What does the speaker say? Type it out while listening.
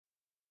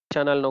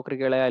Channel ನೌಕರಿ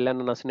ಗೆಳೆಯ ಎಲ್ಲ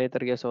ನನ್ನ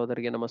ಸ್ನೇಹಿತರಿಗೆ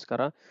ಸಹೋದರಿಗೆ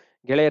ನಮಸ್ಕಾರ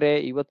ಗೆಳೆಯರೇ.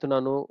 ಇವತ್ತು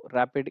ನಾನು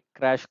ರ್ಯಾಪಿಡ್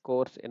ಕ್ರ್ಯಾಶ್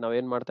ಕೋರ್ಸ್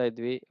ನಾವೇನ್ ಮಾಡ್ತಾ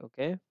ಇದ್ವಿ.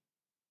 ಓಕೆ,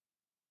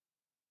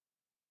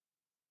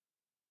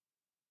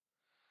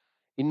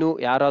 ಇನ್ನು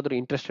ಯಾರಾದ್ರೂ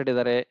ಇಂಟ್ರೆಸ್ಟೆಡ್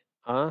ಇದ್ದಾರೆ,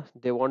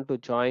 they want to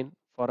join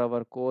for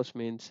our course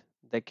means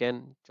they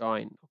can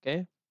join. Okay,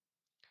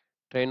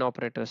 train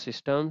operator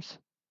systems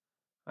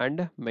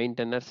and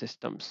maintainer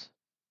systems.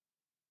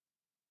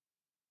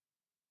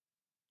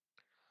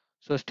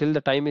 So still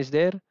the time is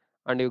there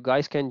and you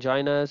guys can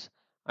join us.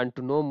 And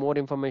to know more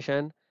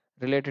information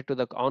related to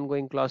the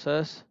ongoing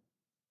classes,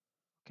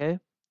 okay,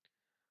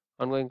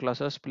 ongoing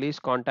classes, please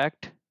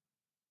contact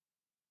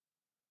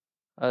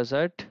us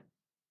at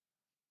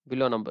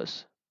below numbers.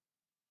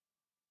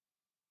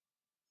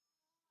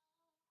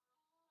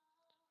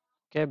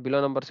 Okay, below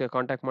numbers ಗೆ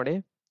contact ಮಾಡಿ.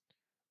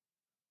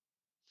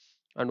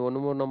 And one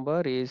more number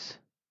is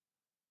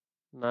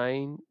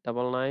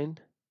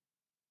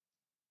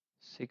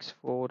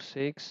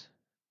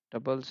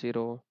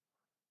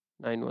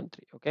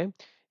 996946000913. Okay,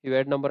 ಇವು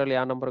ಎರಡು ನಂಬರಲ್ಲಿ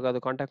ಯಾವ ನಂಬರ್ಗೆ ಅದು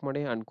contact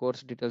ಮಾಡಿ and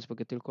course details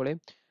ಬಗ್ಗೆ ತಿಳ್ಕೊಳ್ಳಿ.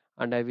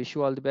 And I wish you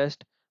all the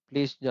best.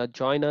 Please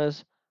join us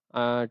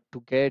to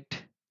get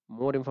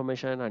more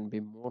information and be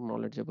more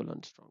knowledgeable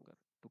and stronger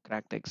to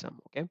crack the exam.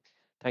 Okay,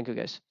 thank you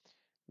guys.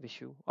 Wish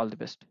you all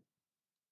the best.